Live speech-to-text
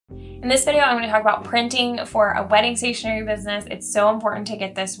In this video, I'm going to talk about printing for a wedding stationery business. It's so important to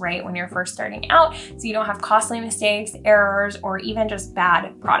get this right when you're first starting out so you don't have costly mistakes, errors, or even just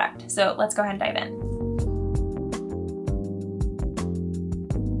bad product. So let's go ahead and dive in.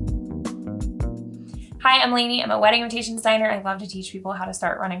 Hi, I'm Laney. I'm a wedding invitation designer. I love to teach people how to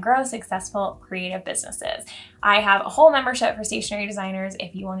start, run, and grow successful creative businesses. I have a whole membership for stationery designers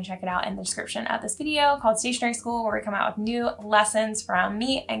if you want to check it out in the description of this video called Stationery School, where we come out with new lessons from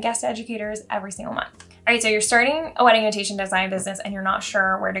me and guest educators every single month. All right, so you're starting a wedding invitation design business and you're not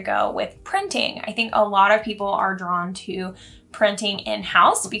sure where to go with printing. I think a lot of people are drawn to printing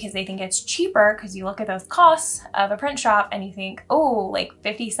in-house because they think it's cheaper, because you look at those costs of a print shop and you think, oh, like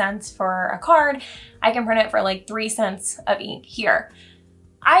 50 cents for a card, I can print it for like 3 cents of ink here.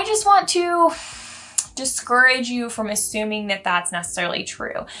 I just want to discourage you from assuming that that's necessarily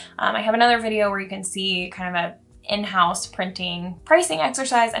true. I have another video where you can see kind of a in-house printing pricing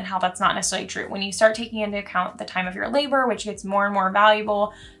exercise and how that's not necessarily true. When you start taking into account the time of your labor, which gets more and more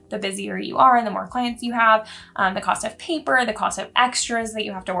valuable the busier you are and the more clients you have, the cost of paper, the cost of extras that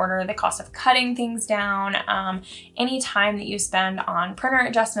you have to order, the cost of cutting things down, any time that you spend on printer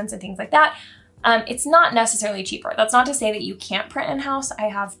adjustments and things like that, it's not necessarily cheaper. That's not to say that you can't print in-house. I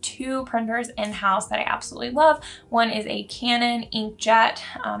have 2 printers in-house that I absolutely love. One is a Canon Inkjet.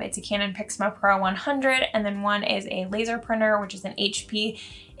 It's a Canon Pixma Pro 100, and then one is a laser printer, which is an HP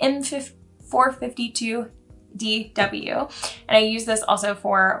M452 DW, and I use this also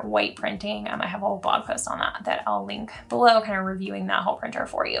for white printing. I have a whole blog post on that I'll link below, kind of reviewing that whole printer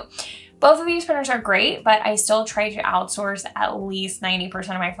for you. Both of these printers are great, but I still try to outsource at least 90%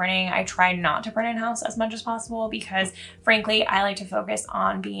 of my printing. I try not to print in-house as much as possible because, frankly, I like to focus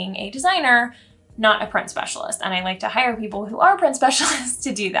on being a designer, not a print specialist, and I like to hire people who are print specialists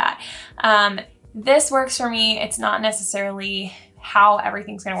to do that. This works for me. It's not necessarily how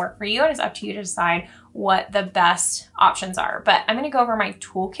everything's going to work for you, and it's up to you to decide what the best options are. But I'm going to go over my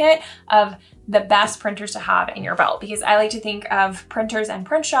toolkit of the best printers to have in your belt, because I like to think of printers and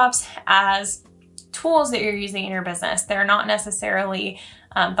print shops as tools that you're using in your business. They're not necessarily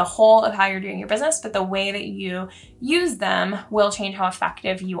the whole of how you're doing your business, but the way that you use them will change how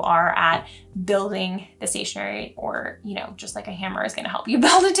effective you are at building the stationery, or, you know, just like a hammer is going to help you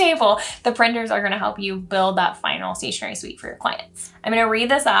build a table, the printers are going to help you build that final stationery suite for your clients. I'm going to read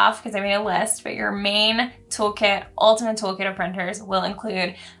this off because I made a list, but your main toolkit, ultimate toolkit of printers will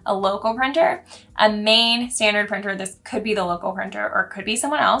include a local printer, a main standard printer, this could be the local printer or it could be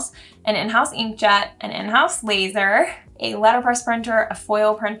someone else, an in-house inkjet, an in-house laser, a letterpress printer, a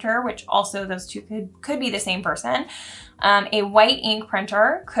foil printer, which also those two could be the same person, a white ink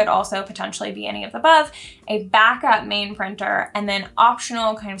printer, could also potentially be any of the above, a backup main printer, and then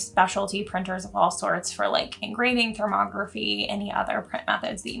optional kind of specialty printers of all sorts for like engraving, thermography, any other print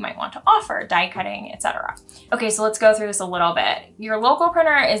methods that you might want to offer, die cutting, etc. Okay, so let's go through this a little bit. Your local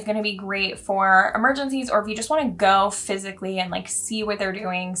printer is going to be great for emergencies, or if you just want to go physically and like see what they're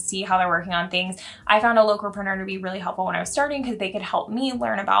doing, see how they're working on things. I found a local printer to be really helpful when I was starting because they could help me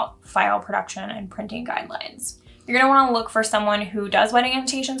learn about file production and printing guidelines. You're going to want to look for someone who does wedding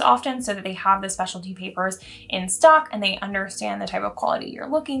invitations often so that they have the specialty papers in stock and they understand the type of quality you're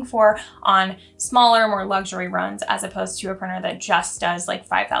looking for on smaller, more luxury runs, as opposed to a printer that just does like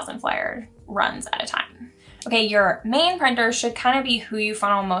 5,000 flyer runs at a time. Okay, your main printer should kind of be who you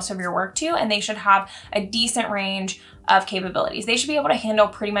funnel most of your work to, and they should have a decent range of capabilities. They should be able to handle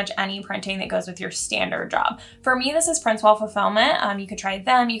pretty much any printing that goes with your standard job. For me, this is Printswell Fulfillment. You could try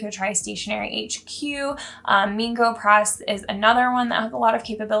them, you could try Stationery HQ. Mingo Press is another one that has a lot of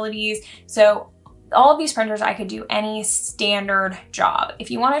capabilities. So all of these printers, I could do any standard job.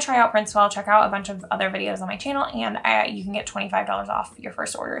 If you want to try out Printswell, check out a bunch of other videos on my channel, and you can get $25 off your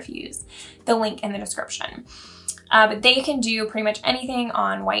first order if you use the link in the description. But they can do pretty much anything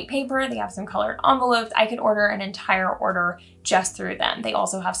on white paper. They have some colored envelopes. I could order an entire order just through them. They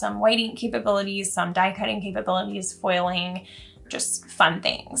also have some white ink capabilities, some die cutting capabilities, foiling, just fun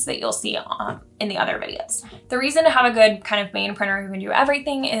things that you'll see in the other videos. The reason to have a good kind of main printer who can do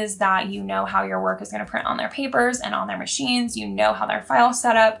everything is that you know how your work is going to print on their papers and on their machines. You know how their file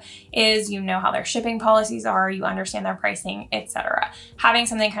setup is, you know how their shipping policies are, you understand their pricing, etc. Having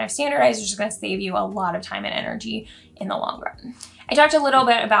something kind of standardized is just going to save you a lot of time and energy in the long run. I talked a little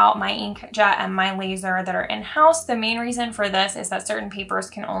bit about my inkjet and my laser that are in-house. The main reason for this is that certain papers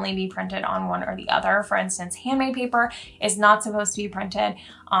can only be printed on one or the other. For instance, handmade paper is not supposed to be printed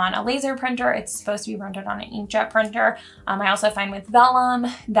on a laser printer. It's supposed to be printed on an inkjet printer. I also find with vellum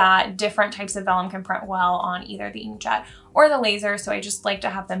that different types of vellum can print well on either the inkjet or the laser, so I just like to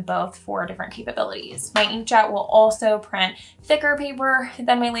have them both for different capabilities. My inkjet will also print thicker paper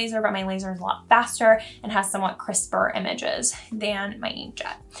than my laser, but my laser is a lot faster and has somewhat crisper images than my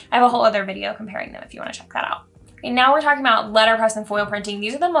inkjet. I have a whole other video comparing them if you want to check that out. And now we're talking about letterpress and foil printing.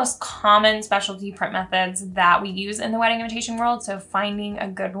 These are the most common specialty print methods that we use in the wedding invitation world, so finding a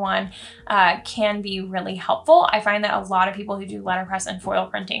good one can be really helpful. I find that a lot of people who do letterpress and foil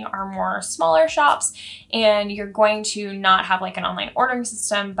printing are more smaller shops, and you're going to not have like an online ordering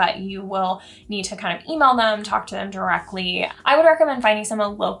system, but you will need to kind of email them, talk to them directly. I would recommend finding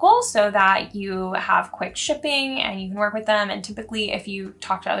someone local so that you have quick shipping and you can work with them. And typically if you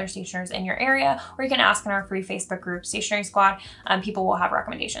talk to other stationers in your area, or you can ask in our free Facebook group, Stationery Squad, people will have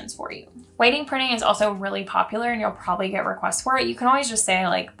recommendations for you. White ink printing is also really popular and you'll probably get requests for it. You can always just say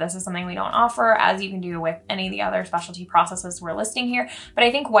like, this is something we don't offer, as you can do with any of the other specialty processes we're listing here. But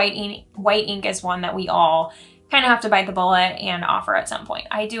I think white ink is one that we all kind of have to bite the bullet and offer at some point.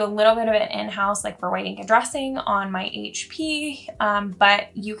 I do a little bit of it in-house, like for white ink addressing on my HP, but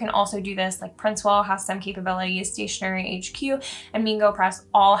you can also do this, like Printswell has some capabilities, Stationery HQ and Mingo Press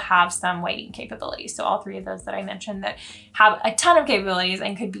all have some white ink capabilities. So all three of those that I mentioned that have a ton of capabilities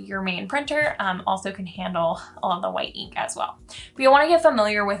and could be your main printer also can handle all of the white ink as well. But you want to get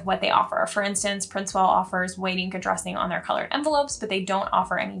familiar with what they offer. For instance, Printswell offers white ink addressing on their colored envelopes, but they don't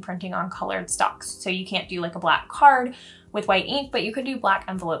offer any printing on colored stocks. So you can't do like a black card with white ink, but you could do black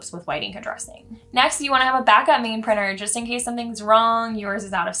envelopes with white ink addressing. Next, you want to have a backup main printer just in case something's wrong, yours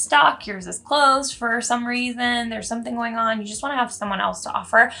is out of stock, yours is closed for some reason, there's something going on, you just want to have someone else to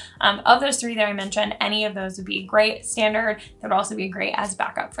offer. Of those three that I mentioned, any of those would be great standard. That would also be great as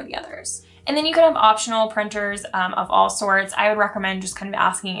backup for the others. And then you can have optional printers of all sorts. I would recommend just kind of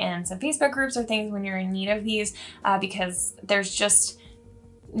asking in some Facebook groups or things when you're in need of these because there's just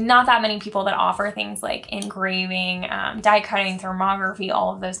not that many people that offer things like engraving, die cutting, thermography,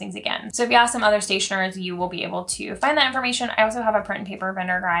 all of those things again. So if you ask some other stationers, you will be able to find that information. I also have a print and paper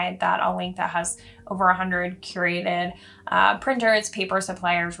vendor guide that I'll link that has over 100 curated printers, paper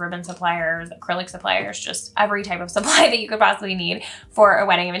suppliers, ribbon suppliers, acrylic suppliers, just every type of supply that you could possibly need for a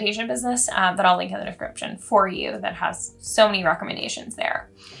wedding invitation business that I'll link in the description for you that has so many recommendations there.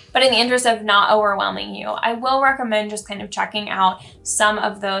 But in the interest of not overwhelming you, I will recommend just kind of checking out some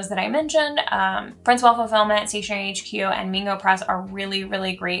of those that I mentioned. Printswell Fulfillment, Stationery HQ, and Mingo Press are really,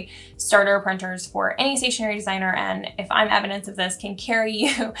 really great starter printers for any stationery designer. And if I'm evidence of this, can carry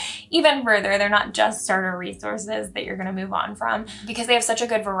you even further. They're not just starter resources that you're going to move on from because they have such a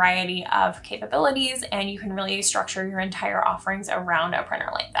good variety of capabilities and you can really structure your entire offerings around a printer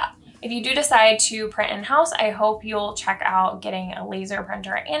like that. If you do decide to print in-house, I hope you'll check out getting a laser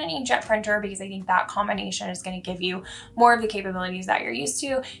printer and an inkjet printer because I think that combination is going to give you more of the capabilities that you're used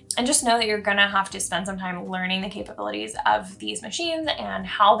to. And just know that you're going to have to spend some time learning the capabilities of these machines and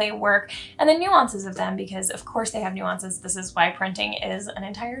how they work and the nuances of them because of course they have nuances. This is why printing is an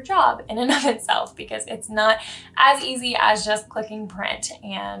entire job in and of itself because it's not as easy as just clicking print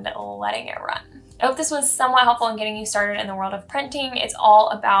and letting it run. I hope this was somewhat helpful in getting you started in the world of printing. It's all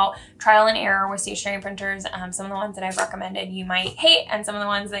about trial and error with stationery printers. Some of the ones that I've recommended you might hate and some of the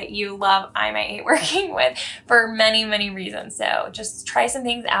ones that you love I might hate working with for many, many reasons. So just try some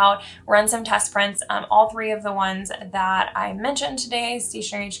things out, run some test prints. All three of the ones that I mentioned today,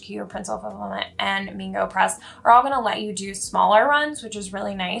 Stationery HQ, Printswell Fulfillment, and Mingo Press, are all going to let you do smaller runs, which is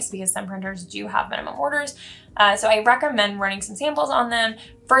really nice because some printers do have minimum orders. So I recommend running some samples on them.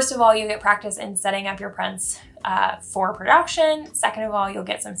 First of all, you get practice in setting up your prints for production. Second of all, you'll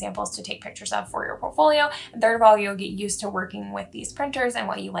get some samples to take pictures of for your portfolio. And third of all, you'll get used to working with these printers and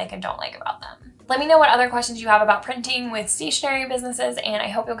what you like and don't like about them. Let me know what other questions you have about printing with stationery businesses, and I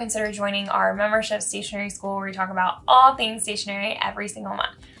hope you'll consider joining our membership stationery school where we talk about all things stationery every single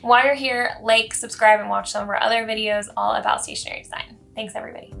month. While you're here, like, subscribe, and watch some of our other videos all about stationery design. Thanks,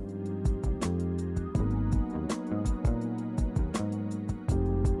 everybody.